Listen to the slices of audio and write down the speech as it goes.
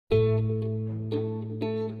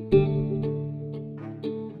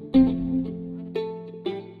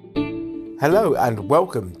Hello and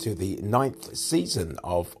welcome to the 9th season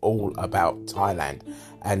of All About Thailand,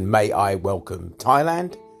 and may I welcome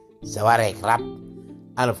Thailand, Sawadee Krap,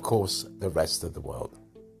 and of course the rest of the world.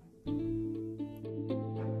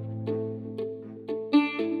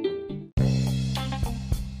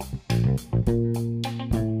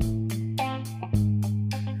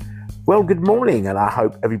 Well, good morning, and I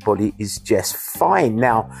hope everybody is just fine.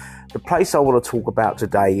 Now, the place I want to talk about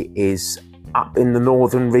today is up in the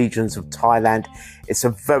northern regions of Thailand. It's a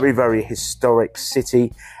very, very historic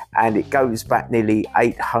city, and it goes back nearly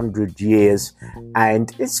 800 years,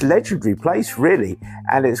 and it's a legendary place, really,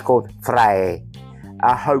 and it's called Phrae.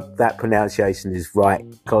 I hope that pronunciation is right,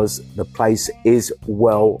 because the place is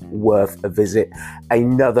well worth a visit.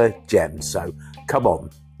 Another gem, so come on,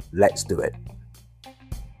 let's do it.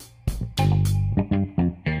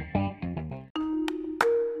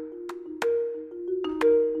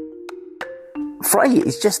 Phrae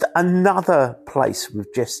is just another place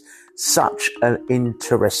with just such an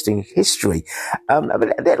interesting history. A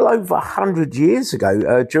little over 100 years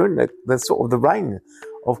ago, during the sort of the reign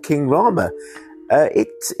of King Rama,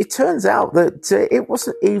 it turns out that it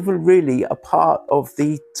wasn't even really a part of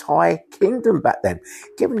the Thai kingdom back then,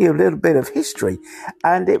 giving you a little bit of history.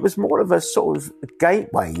 And it was more of a sort of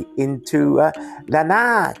gateway into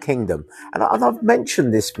Lanna kingdom. And I've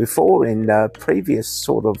mentioned this before in previous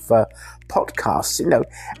sort of podcasts,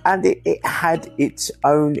 and it had its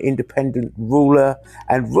own independent ruler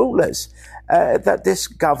and rulers that this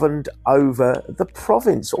governed over the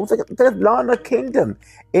province, or the Lanna kingdom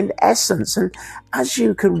in essence. And as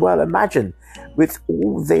you can well imagine, with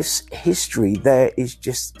all this history, there is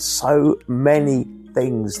just so many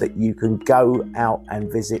things that you can go out and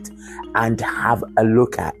visit and have a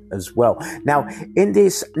look at as well. Now, in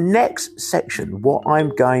this next section, what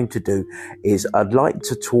I'm going to do is I'd like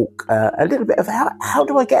to talk a little bit of how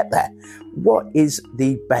do I get there? What is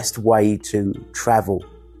the best way to travel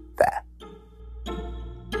there?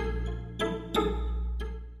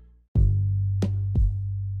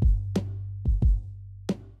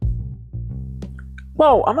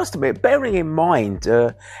 Well, I must admit, bearing in mind,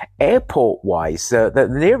 airport-wise, the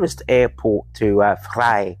nearest airport to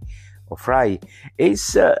Phrae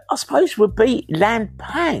is, I suppose, would be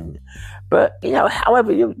Lampang. But,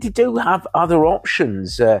 however, you do have other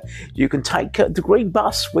options. You can take the green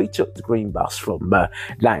bus. We took the green bus from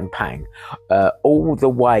Lampang all the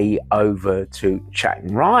way over to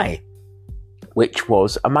Chiang Rai, which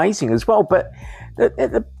was amazing as well. But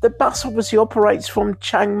the bus obviously operates from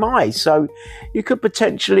Chiang Mai, so you could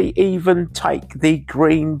potentially even take the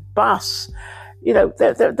green bus.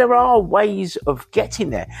 There are ways of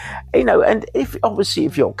getting there, and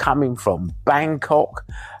if you're coming from Bangkok,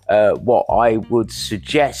 what I would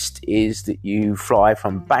suggest is that you fly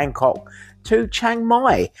from Bangkok to Chiang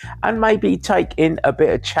Mai and maybe take in a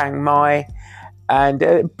bit of Chiang Mai and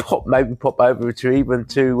pop over to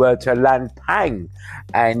Lampang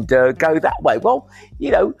and go that way. Well,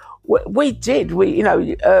 we did. We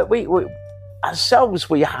ourselves,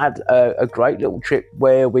 we had a great little trip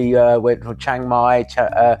where we went from Chiang Mai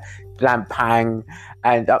to Lampang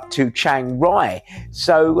and up to Chiang Rai.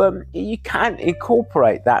 So you can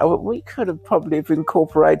incorporate that. We could have probably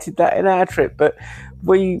incorporated that in our trip, but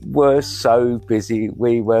we were so busy.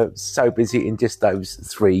 We were so busy in just those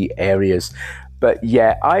three areas. But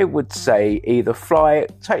yeah, I would say either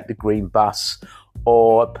take the green bus,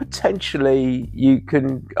 or potentially you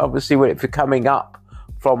can, obviously, if you're coming up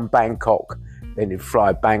from Bangkok, then you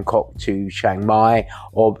fly Bangkok to Chiang Mai,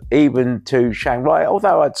 or even to Chiang Rai,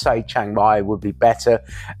 although I'd say Chiang Mai would be better,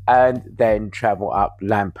 and then travel up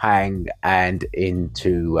Lampang and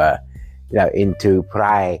into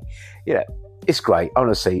Phrae. It's great,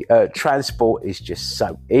 honestly. Transport is just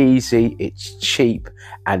so easy, it's cheap,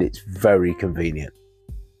 and it's very convenient.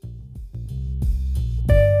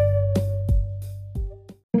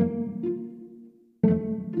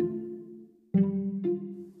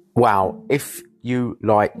 Wow, if you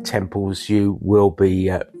like temples, you will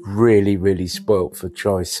be really, really spoilt for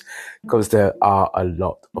choice, because there are a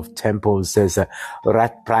lot of temples. There's a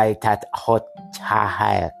Rat Prai Tat Hot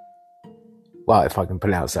Chahai. Well, if I can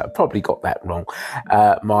pronounce that, I probably got that wrong.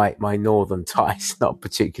 My northern Thai is not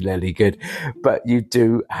particularly good, but you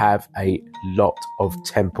do have a lot of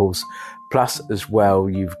temples. Plus, as well,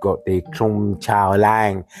 you've got the Klum Chao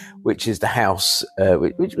Lang, which is the house,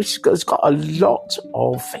 which has got a lot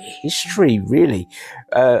of history, really.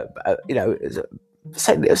 Let's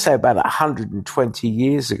say about 120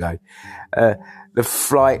 years ago. The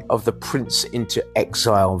flight of the prince into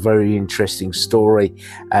exile, very interesting story,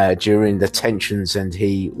 during the tensions, and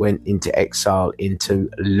he went into exile into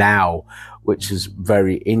Laos, which is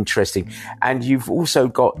very interesting. And you've also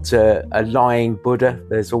got a lying Buddha.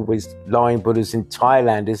 There's always lying Buddhas in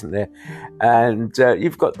Thailand, isn't there? And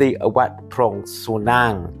you've got the Wat Prong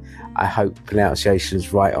Sonang. I hope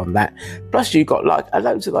pronunciation's right on that. Plus you've got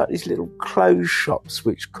loads of these little clothes shops,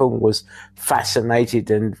 which Kung was fascinated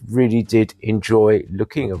and really did enjoy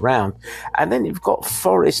looking around. And then you've got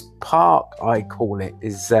Forest Park, I call it,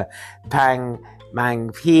 is Pang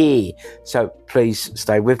Mang Phi. So please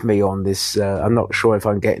stay with me on this. I'm not sure if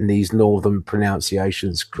I'm getting these northern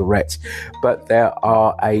pronunciations correct, but there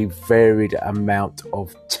are a varied amount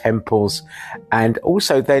of temples. And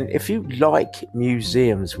also then, if you like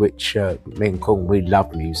museums, which me and Kung, we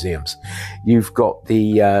love museums, you've got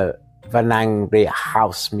the Vanang Ri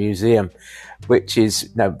House Museum, which is,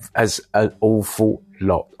 has an awful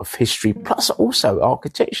lot of history, plus also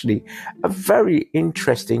architecturally a very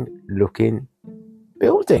interesting looking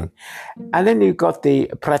building. And then you've got the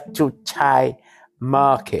Pratuchai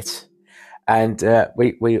Market, and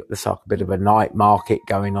we there's like a bit of a night market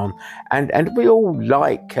going on, and we all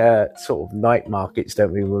like sort of night markets,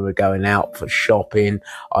 don't we, when we're going out for shopping.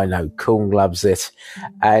 I know Kung loves it,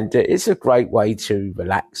 and it's a great way to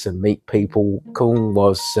relax and meet people. Kung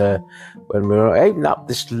was when we were even up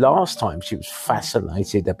this last time, she was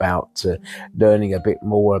fascinated about learning a bit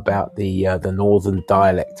more about the northern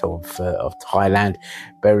dialect of Thailand,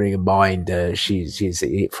 bearing in mind she's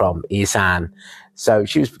from Isan. So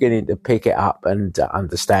she was beginning to pick it up and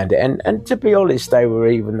understand it. And to be honest, they were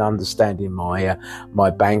even understanding my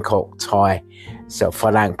Bangkok Thai. So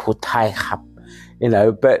Phalang Putai Hap,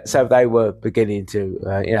 but so they were beginning to,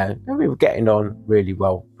 and we were getting on really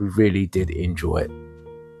well. We really did enjoy it.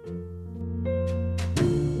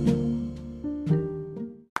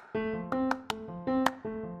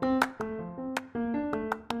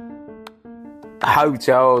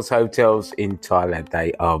 Hotels in Thailand,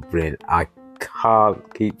 they are brilliant. I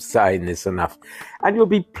can't keep saying this enough, and you'll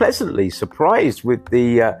be pleasantly surprised with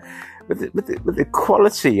the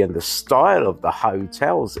quality and the style of the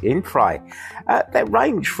hotels in Phrae. They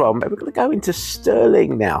range from, we're going to go into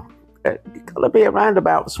sterling now. It's going to be around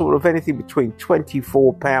about sort of anything between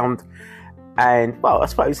 £24 and, well, I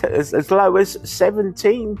suppose as low as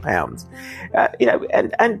 £17.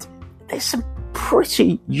 And there's some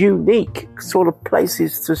pretty unique sort of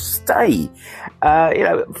places to stay.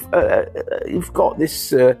 You've got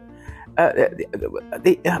this, we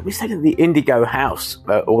stayed at the Indigo House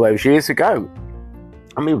all those years ago.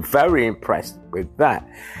 I mean, very impressed with that.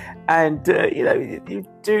 And, you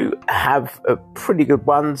do have pretty good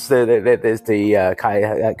ones. There's the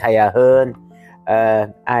Kaya Hearn,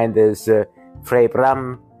 and there's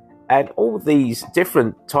Phrae, and all these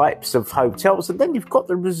different types of hotels. And then you've got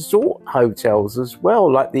the resort hotels as well,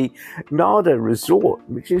 like the Nada Resort,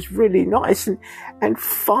 which is really nice, and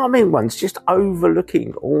farming ones just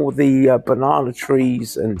overlooking all the banana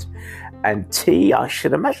trees and tea, I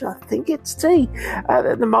should imagine. I think it's tea.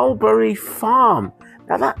 The Mulberry Farm.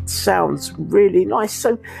 Now that sounds really nice.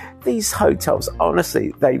 So these hotels,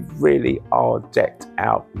 honestly, they really are decked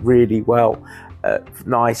out really well.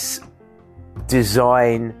 Nice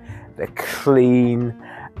design. They're clean,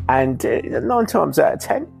 and 9 times out of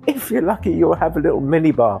 10, if you're lucky, you'll have a little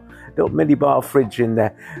minibar fridge in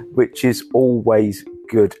there, which is always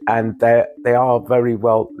good. And they are very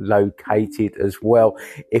well located as well.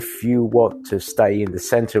 If you want to stay in the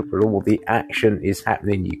centre where all the action is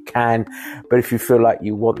happening, you can. But if you feel like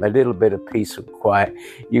you want a little bit of peace and quiet,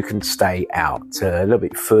 you can stay out a little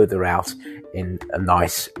bit further out in a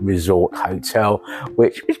nice resort hotel,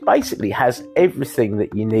 which basically has everything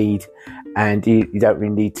that you need, and you don't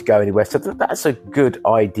really need to go anywhere. So that's a good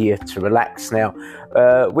idea to relax. Now,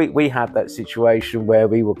 we had that situation where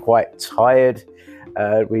we were quite tired.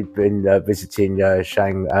 We'd been visiting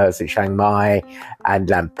Chiang Mai and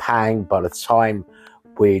Lampang. By the time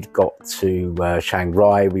we'd got to Chiang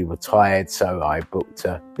Rai, we were tired, so I booked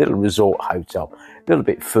a little resort hotel a little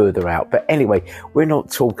bit further out. But anyway, we're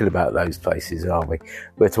not talking about those places, are we?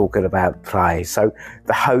 We're talking about Phrae. So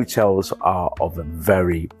the hotels are of a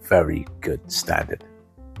very, very good standard.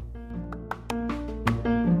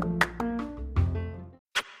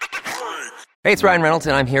 Hey, it's Ryan Reynolds,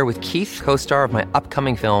 and I'm here with Keith, co-star of my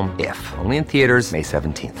upcoming film, If, only in theaters May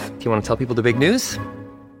 17th. Do you want to tell people the big news?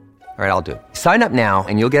 All right, I'll do it. Sign up now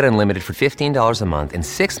and you'll get unlimited for $15 a month and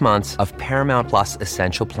 6 months of Paramount Plus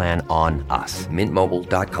Essential Plan on us.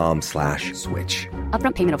 MintMobile.com/switch.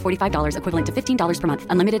 Upfront payment of $45 equivalent to $15 per month.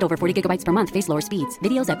 Unlimited over 40 gigabytes per month. Face lower speeds.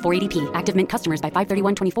 Videos at 480p. Active Mint customers by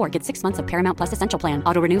 531.24 get 6 months of Paramount Plus Essential Plan.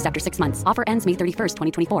 Auto renews after 6 months. Offer ends May 31st,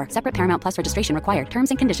 2024. Separate Paramount Plus registration required. Terms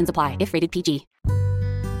and conditions apply if rated PG.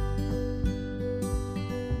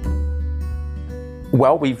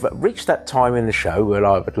 Well, we've reached that time in the show where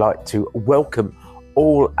I would like to welcome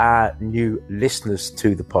all our new listeners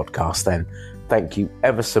to the podcast, and thank you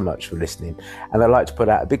ever so much for listening. And I'd like to put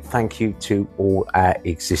out a big thank you to all our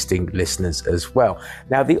existing listeners as well.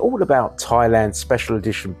 Now, the All About Thailand Special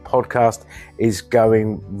Edition podcast is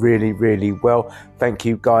going really, really well. Thank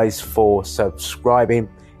you guys for subscribing.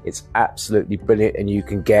 It's absolutely brilliant, and you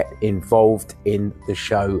can get involved in the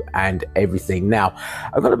show and everything. Now,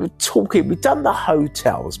 I'm going to be talking, we've done the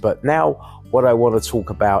hotels, but now what I want to talk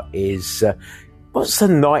about is what's the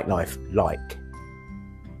nightlife like?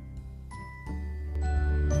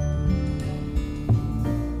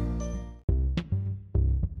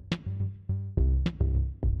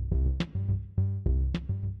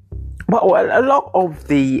 Well, a lot of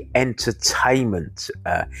the entertainment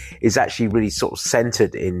is actually really sort of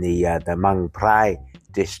centred in the Phrae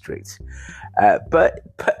district, but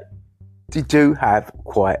they do have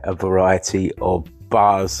quite a variety of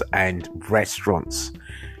bars and restaurants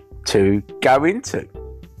to go into.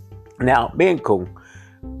 Now, me and Kung,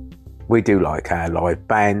 we do like our live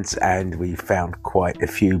bands, and we found quite a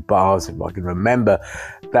few bars, if I can remember,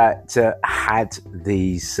 that had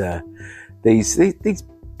these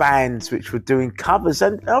bands which were doing covers,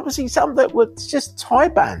 and obviously some that were just Thai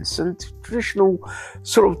bands and traditional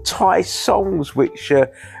sort of Thai songs, which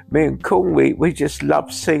me and Kung, we just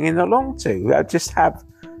love singing along to. We just have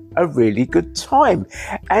a really good time,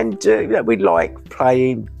 and we like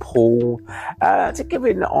playing pool. To give you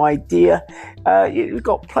an idea, you've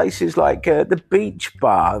got places like the Beach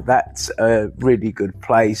Bar. That's a really good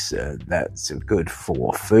place. That's good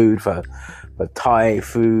for food, for Thai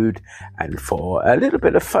food, and for a little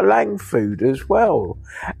bit of Falang food as well.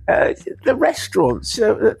 The restaurants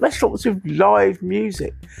with live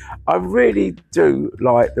music. I really do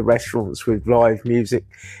like the restaurants with live music,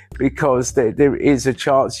 because there is a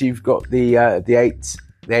chance you've got the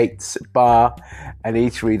Eights bar and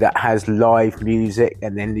eatery that has live music,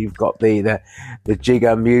 and then you've got the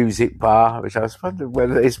Jigger music bar, which I was wondering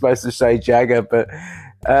whether they're supposed to say Jagger, but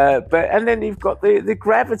and then you've got the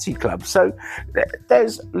Gravity Club. So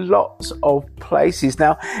there's lots of places.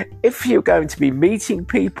 Now, if you're going to be meeting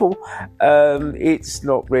people, it's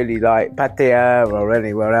not really like Pattaya or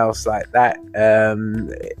anywhere else like that.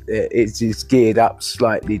 It's just geared up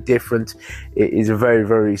slightly different. It is a very,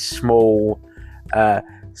 very small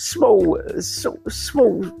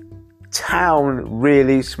town,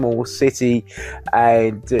 really small city,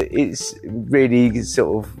 and it's really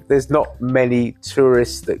sort of, there's not many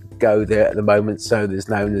tourists that go there at the moment, so there's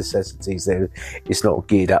no necessities there. It's not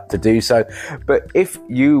geared up to do so. But if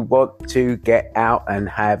you want to get out and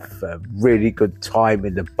have a really good time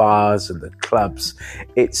in the bars and the clubs,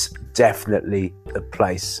 it's definitely the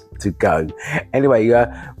place to go. Anyway,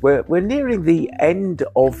 we're nearing the end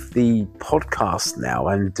of the podcast now,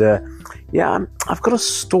 and I've got a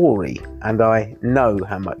story, and I know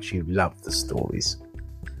how much you love the stories.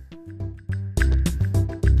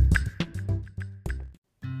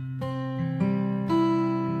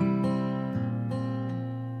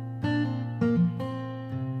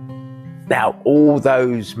 Now, all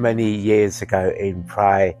those many years ago in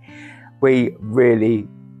Phrae, we really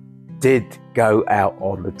did go out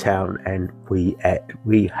on the town, and we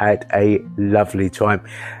had a lovely time.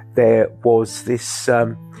 There was this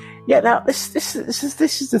now this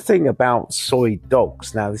is the thing about soy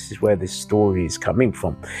dogs. Now, this is where this story is coming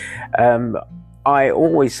from. I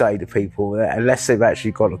always say to people that unless they've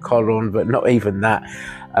actually got a collar on, but not even that,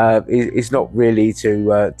 it's not really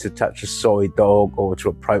to touch a soy dog or to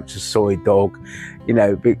approach a soy dog,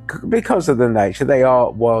 because of the nature. They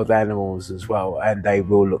are wild animals as well, and they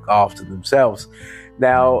will look after themselves.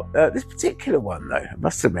 Now, this particular one, though, I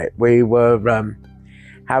must admit, we were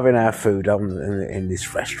having our food in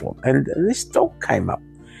this restaurant, and this dog came up.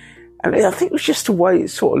 And I think it was just the way it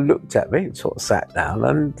sort of looked at me. It sort of sat down,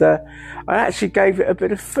 and I actually gave it a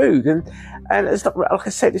bit of food. And it's not, like I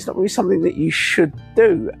said, it's not really something that you should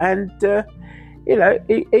do. And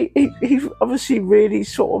he obviously really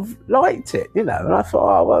sort of liked it, And I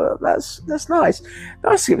thought, oh well, that's nice.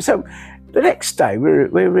 So the next day we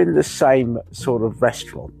were in the same sort of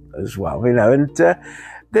restaurant as well, and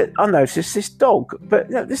I noticed this dog, but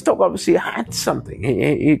this dog obviously had something.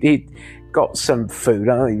 He got some food.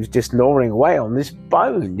 I think he was just gnawing away on this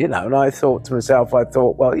bone, and I thought to myself,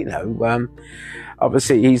 well,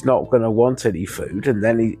 obviously he's not going to want any food. And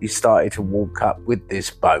then he started to walk up with this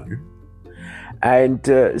bone, and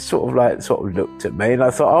sort of looked at me, and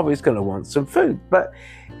I thought, oh, he's going to want some food. But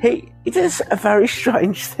he does a very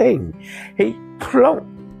strange thing. He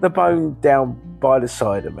plonked the bone down by the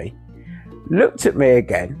side of me, looked at me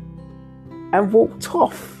again, and walked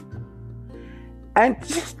off. And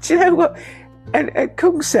do you know what? And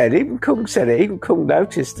Kung said it, even Kung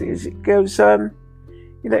noticed it. It goes,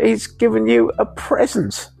 he's given you a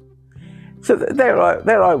present. So there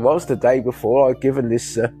I was the day before. I'd given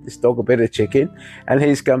this dog a bit of chicken, and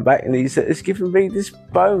he's come back and he's given me this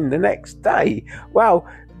bone the next day. Wow,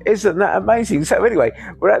 isn't that amazing? So anyway,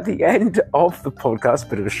 we're at the end of the podcast.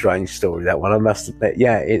 Bit of a strange story, that one, I must admit.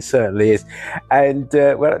 Yeah, it certainly is. And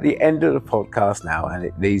we're at the end of the podcast now, and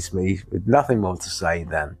it leaves me with nothing more to say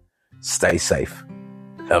than stay safe.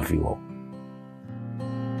 Love you all.